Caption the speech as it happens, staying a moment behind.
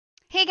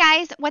Hey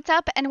guys, what's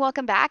up and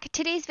welcome back.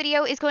 Today's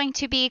video is going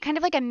to be kind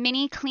of like a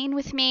mini clean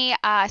with me.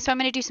 So I'm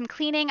going to do some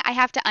cleaning. I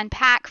have to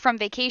unpack from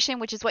vacation,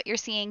 which is what you're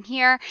seeing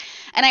here.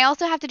 And I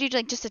also have to do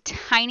like just a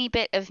tiny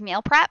bit of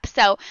meal prep.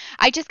 So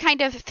I just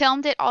kind of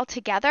filmed it all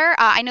together.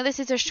 I know this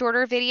is a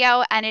shorter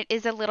video and it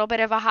is a little bit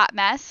of a hot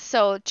mess.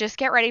 So just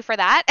get ready for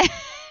that.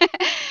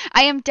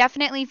 I am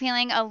definitely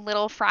feeling a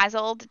little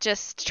frazzled,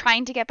 just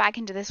trying to get back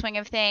into the swing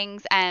of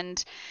things.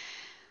 And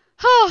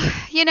oh,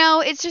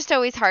 it's just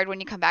always hard when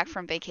you come back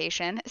from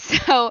vacation.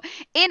 So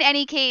in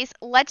any case,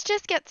 let's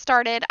just get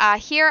started.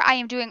 Here I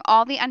am doing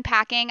all the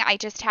unpacking. I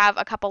just have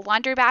a couple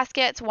laundry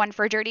baskets, one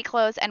for dirty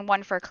clothes and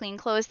one for clean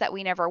clothes that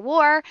we never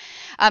wore.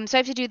 So I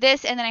have to do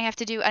this, and then I have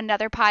to do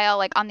another pile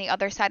like on the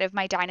other side of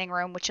my dining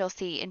room, which you'll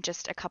see in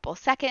just a couple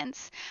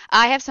seconds.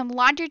 I have some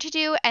laundry to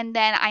do, and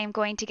then I am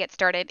going to get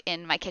started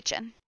in my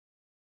kitchen.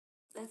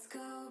 Let's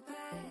go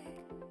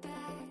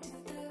back to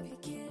the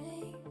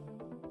beginning.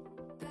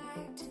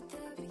 Back to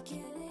the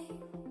beginning.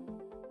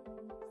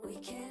 We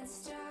can't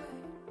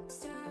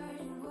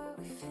starting what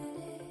we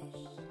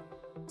finished.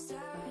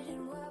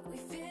 Starting what we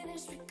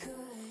finished, we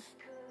could.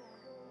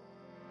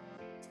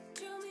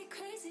 Drove me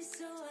crazy,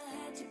 so I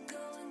had to go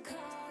and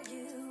call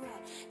you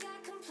out.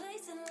 Got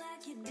complacent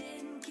like you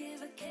didn't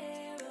give a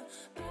care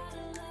about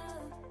a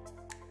love.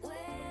 When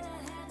I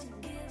had to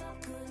give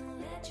up,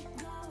 couldn't let you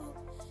go.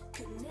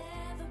 Could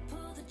never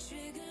pull the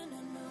trigger,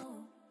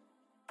 no.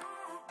 I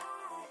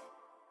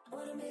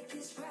wanna make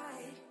this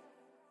right.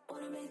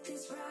 Wanna make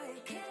this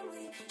right. Can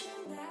we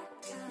turn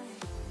back time?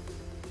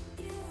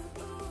 You,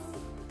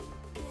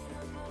 been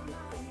on my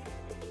mind.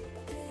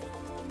 Been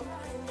on my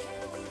mind.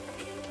 Can we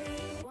hit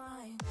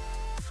rewind?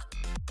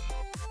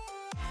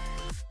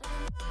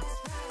 Wanna make this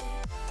right.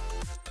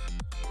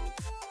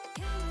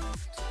 Can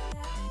we turn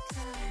back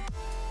time?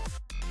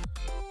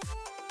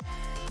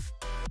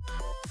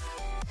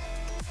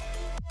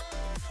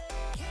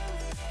 Can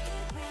we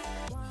hit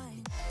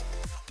rewind?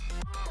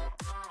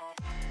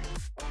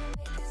 Wanna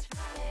make this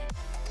right.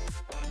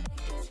 Wanna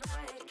make this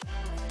right.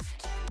 Can we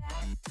turn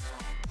back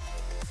time?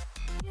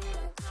 You,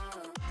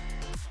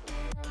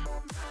 been on my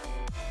mind. Been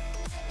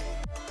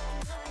on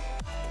my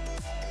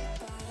mind.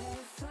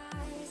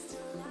 Butterflies to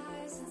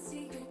lies and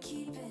secret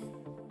keeping.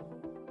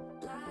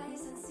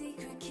 Lies and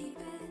secret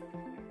keeping.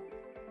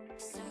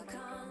 Stuck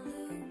on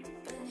loop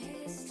and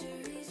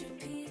history's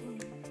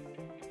repeating.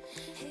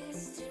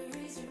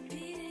 History's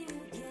repeating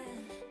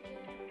again.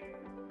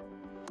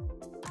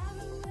 I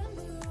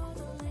remember all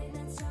the late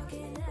nights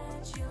talking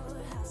at your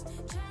house.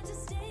 Trying to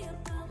stay up,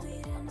 but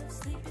we'd end up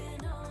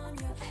sleeping on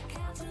your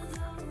couch.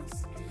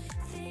 Those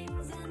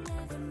things I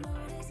never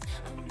noticed,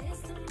 I miss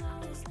the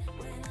most.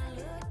 When I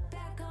look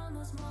back on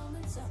those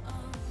moments, I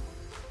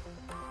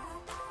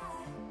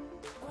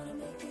wanna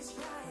make this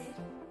right.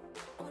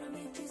 Wanna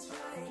make this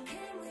right.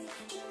 Can we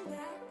turn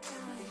back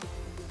time?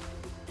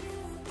 You,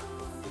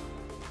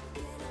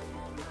 been on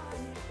my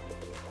mind.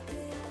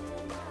 Been on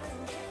my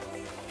mind. Can we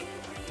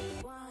hit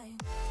rewind?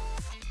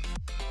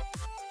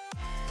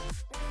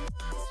 Wanna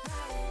make this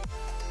right.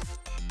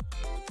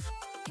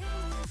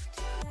 Can we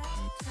turn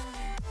back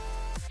time?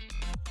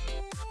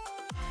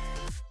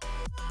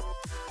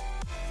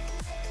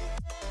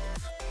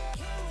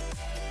 Can we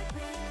hit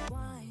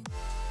rewind?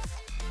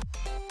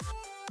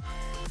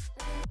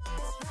 Wanna make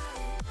this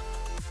right.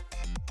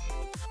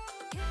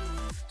 Can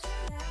we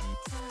turn back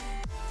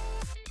time?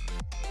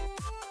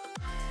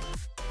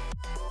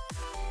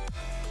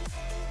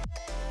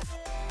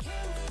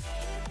 Can we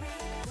hit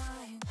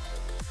rewind?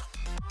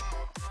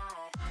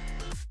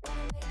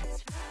 Wanna make this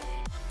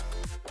right.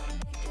 Wanna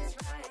make this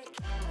right.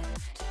 Can we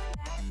turn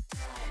back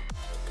time?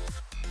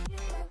 You,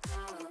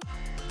 been on my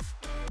mind.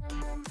 Been on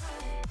my mind.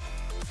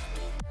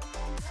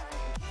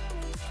 Can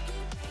we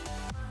hit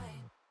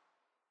rewind?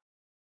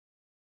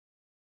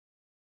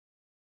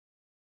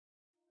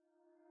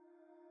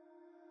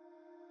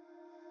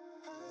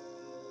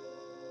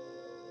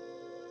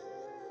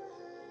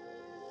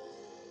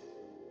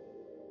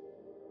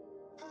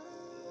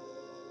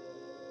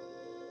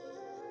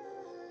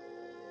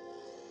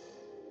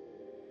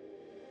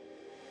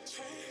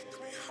 Take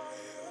me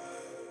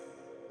higher,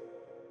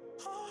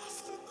 off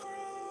the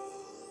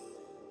ground.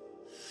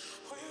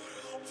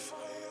 We're on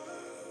fire,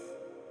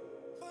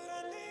 but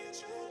I need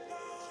you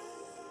now.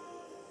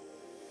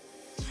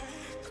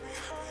 Take me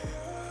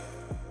higher,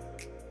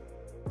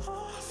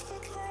 off the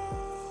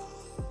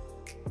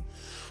ground.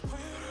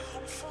 We're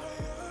on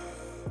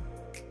fire,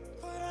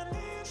 but I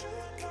need you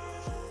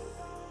now.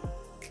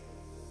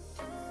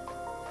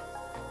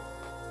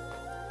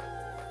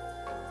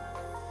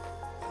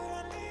 But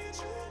I need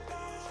you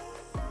now.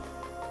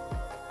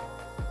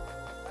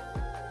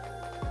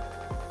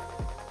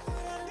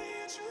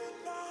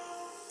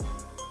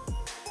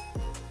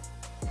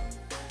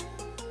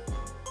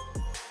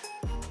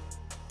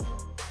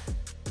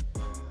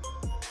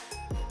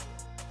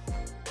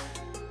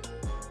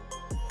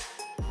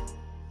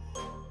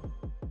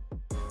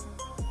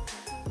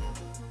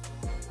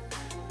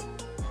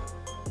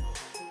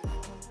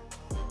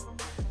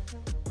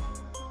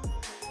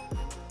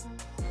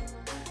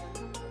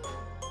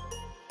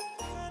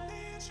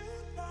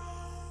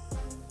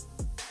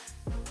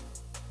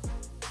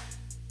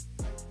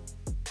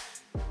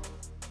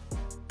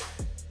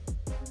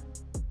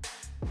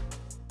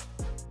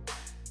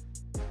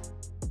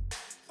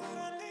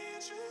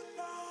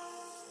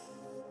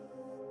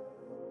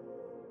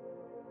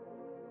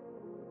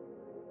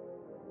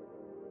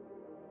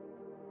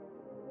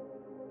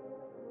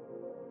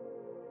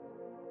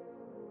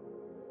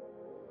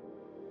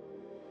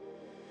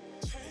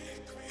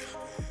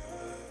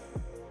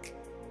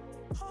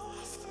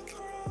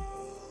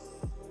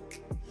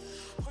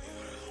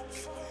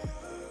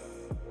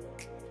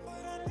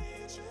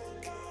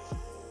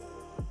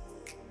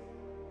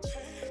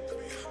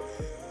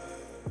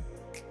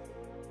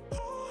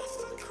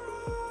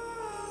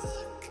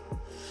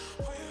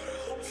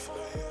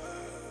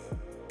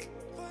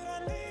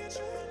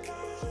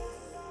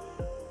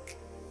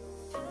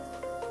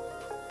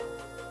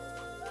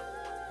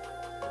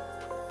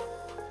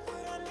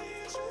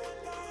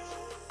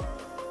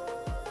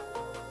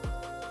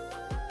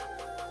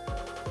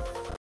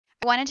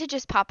 I wanted to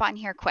just pop on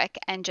here quick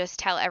and just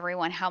tell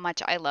everyone how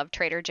much I love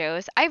Trader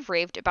Joe's. I've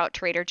raved about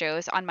Trader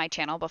Joe's on my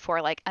channel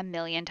before like a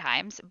million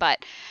times,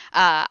 but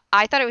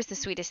I thought it was the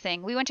sweetest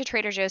thing. We went to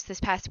Trader Joe's this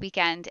past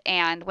weekend,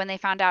 and when they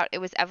found out it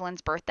was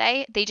Evelyn's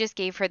birthday, they just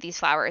gave her these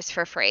flowers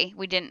for free.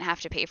 We didn't have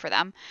to pay for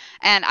them.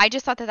 And I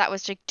just thought that that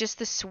was just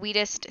the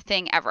sweetest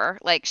thing ever.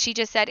 Like, she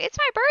just said, "It's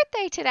my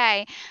birthday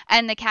today."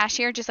 And the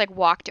cashier just like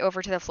walked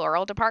over to the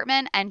floral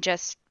department and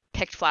just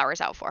picked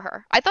flowers out for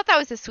her. I thought that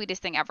was the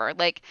sweetest thing ever.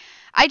 Like,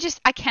 I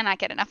cannot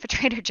get enough of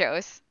Trader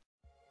Joe's.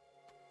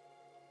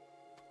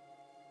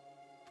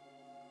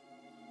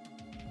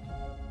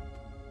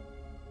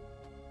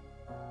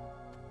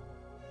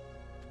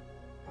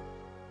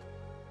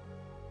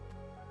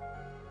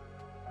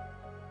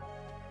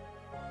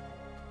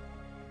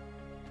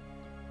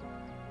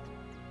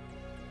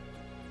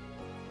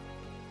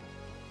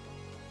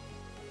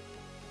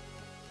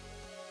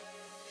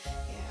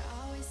 You're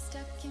always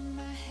stuck in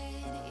my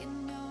head, you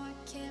know I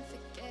can't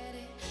forget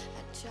it.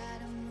 I try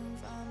to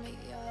move on, but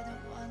you're the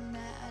one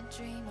that I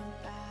dream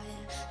about.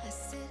 I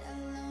sit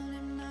alone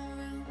in my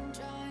room,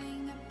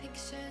 drawing up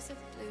pictures of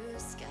blue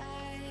skies.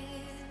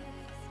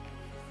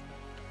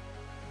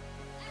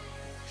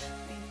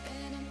 We've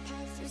been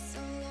apart for so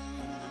long,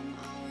 I'm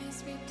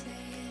always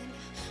replaying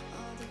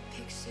all the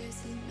pictures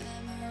and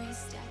memories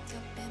stacked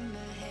up in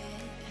my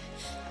head.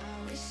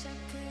 I wish I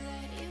could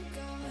let you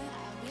go,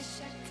 I wish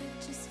I could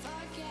just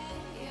forget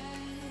you.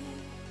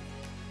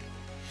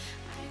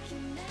 I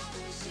can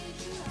never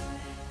shake you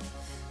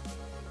off.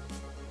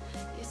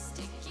 You're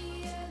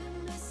stickier than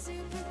my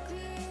super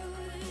glue.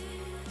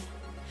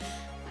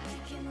 I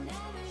can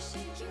never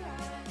shake you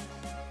off.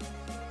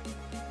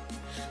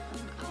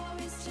 I'm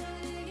always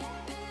trying to get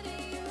rid of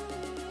you.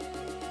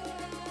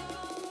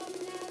 I'm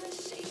never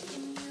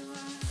shaking you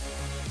off.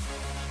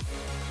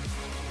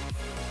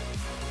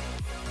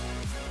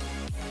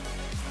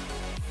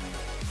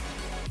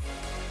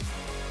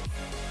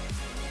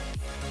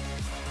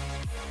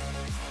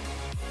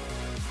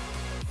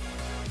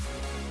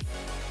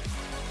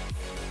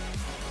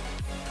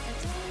 I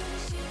don't wanna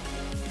shake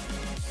you.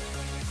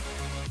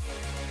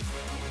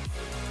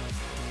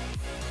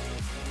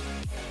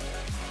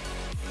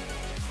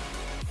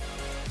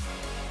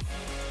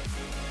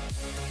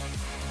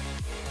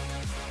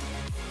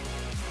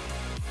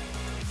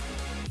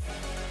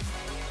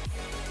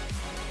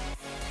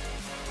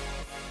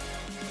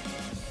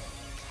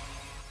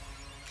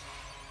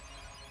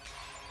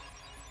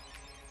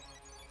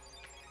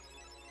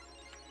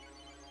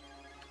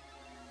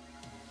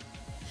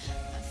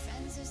 My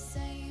friends are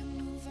saying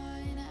move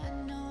on, I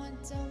know I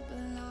don't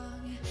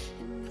belong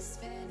in this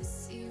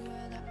fantasy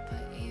world I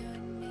put you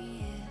and me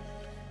in.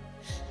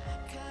 I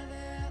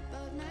cover up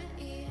both my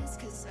ears,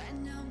 cause I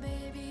know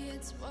baby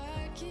it's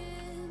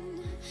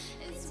working.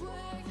 It's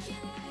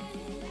working.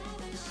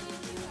 Never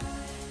shake you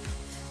off.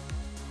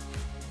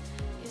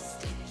 You're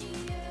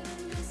stickier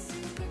than my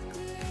super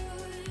glue.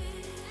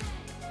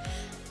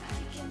 I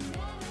can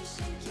never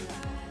shake you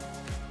off.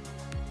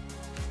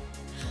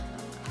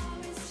 I'm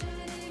always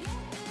trying to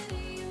get rid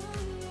of you.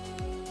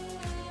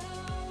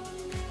 I'm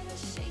never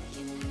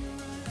shaking you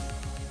off.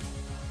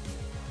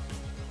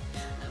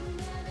 I'm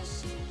never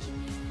shaking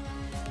you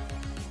off.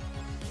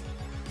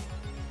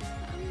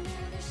 I'm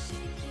never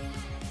shaking.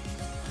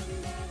 I'm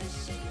never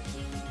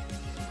shaking.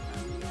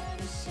 I'm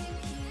never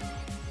shaking.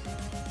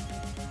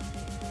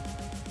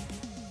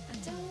 I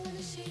don't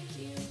wanna shake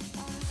you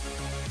off.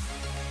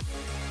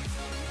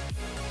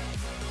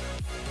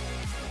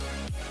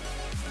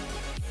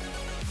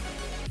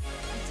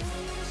 I don't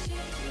wanna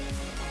shake you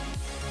off.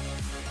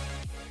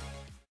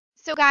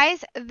 So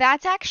guys,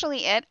 that's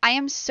actually it. I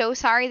am so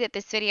sorry that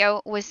this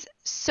video was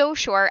so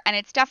short, and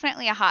it's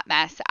definitely a hot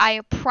mess. I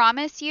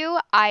promise you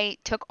I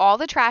took all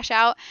the trash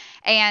out,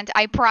 and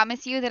I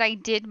promise you that I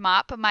did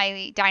mop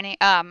my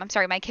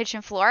my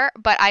kitchen floor,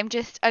 but I'm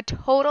just a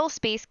total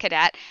space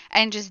cadet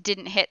and just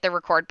didn't hit the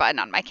record button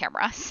on my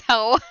camera.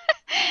 So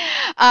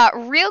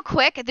real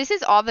quick, this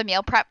is all the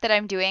meal prep that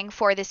I'm doing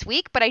for this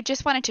week, but I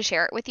just wanted to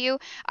share it with you.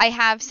 I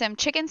have some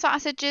chicken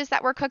sausages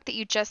that were cooked that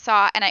you just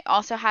saw, and I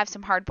also have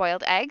some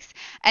hard-boiled eggs.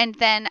 And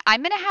then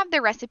I'm going to have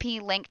the recipe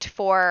linked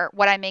for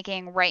what I'm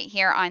making right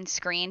here on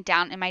screen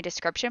down in my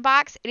description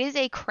box. It is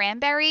a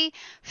cranberry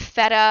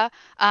feta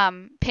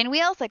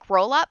pinwheels, like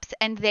roll-ups,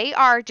 and they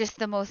are just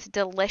the most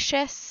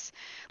delicious,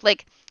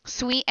 like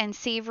sweet and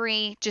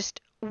savory,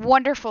 just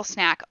wonderful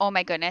snack. Oh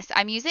my goodness.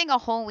 I'm using a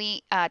whole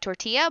wheat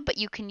tortilla, but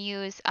you can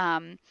use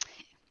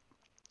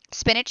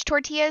spinach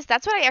tortillas.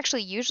 That's what I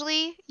actually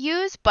usually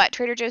use, but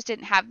Trader Joe's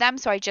didn't have them,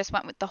 so I just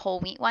went with the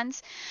whole wheat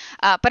ones.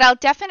 But I'll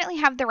definitely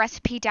have the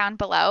recipe down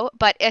below.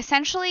 But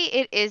essentially,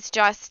 it is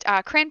just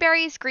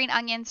cranberries, green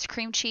onions,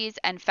 cream cheese,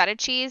 and feta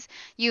cheese.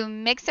 You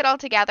mix it all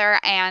together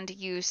and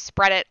you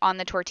spread it on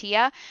the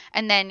tortilla,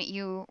 and then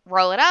you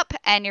roll it up,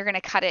 and you're going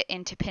to cut it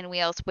into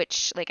pinwheels,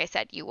 which, like I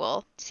said, you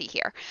will see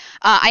here.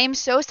 I am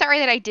so sorry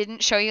that I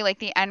didn't show you like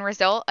the end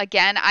result.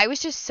 Again, I was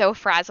just so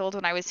frazzled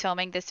when I was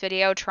filming this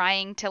video,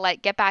 trying to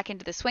like get back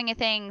into the swing of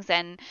things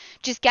and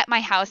just get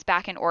my house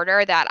back in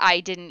order, that I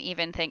didn't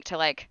even think to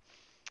like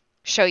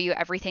show you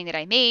everything that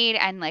I made,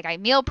 and like I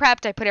meal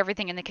prepped, I put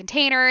everything in the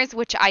containers,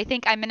 which I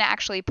think I'm gonna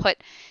actually put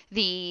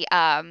the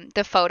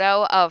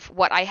photo of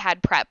what I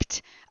had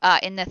prepped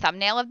in the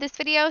thumbnail of this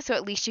video, so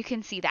at least you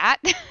can see that.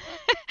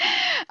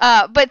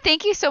 But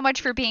thank you so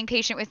much for being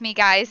patient with me,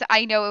 guys.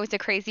 I know it was a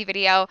crazy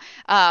video,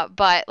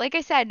 but like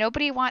I said,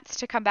 nobody wants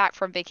to come back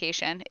from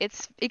vacation.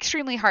 It's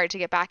extremely hard to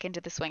get back into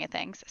the swing of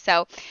things.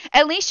 So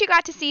at least you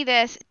got to see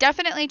this.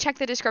 Definitely check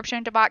the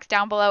description box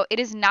down below. It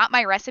is not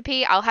my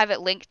recipe. I'll have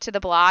it linked to the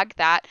blog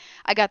that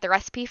I got the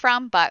recipe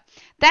from, but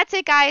that's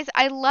it, guys.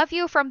 I love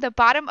you from the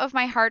bottom of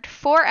my heart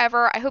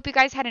forever. I hope you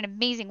guys had an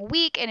amazing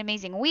week, an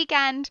amazing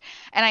weekend,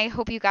 and I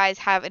hope you guys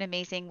have an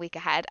amazing week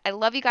ahead. I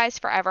love you guys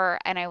forever,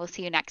 and I will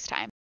see you next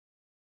time.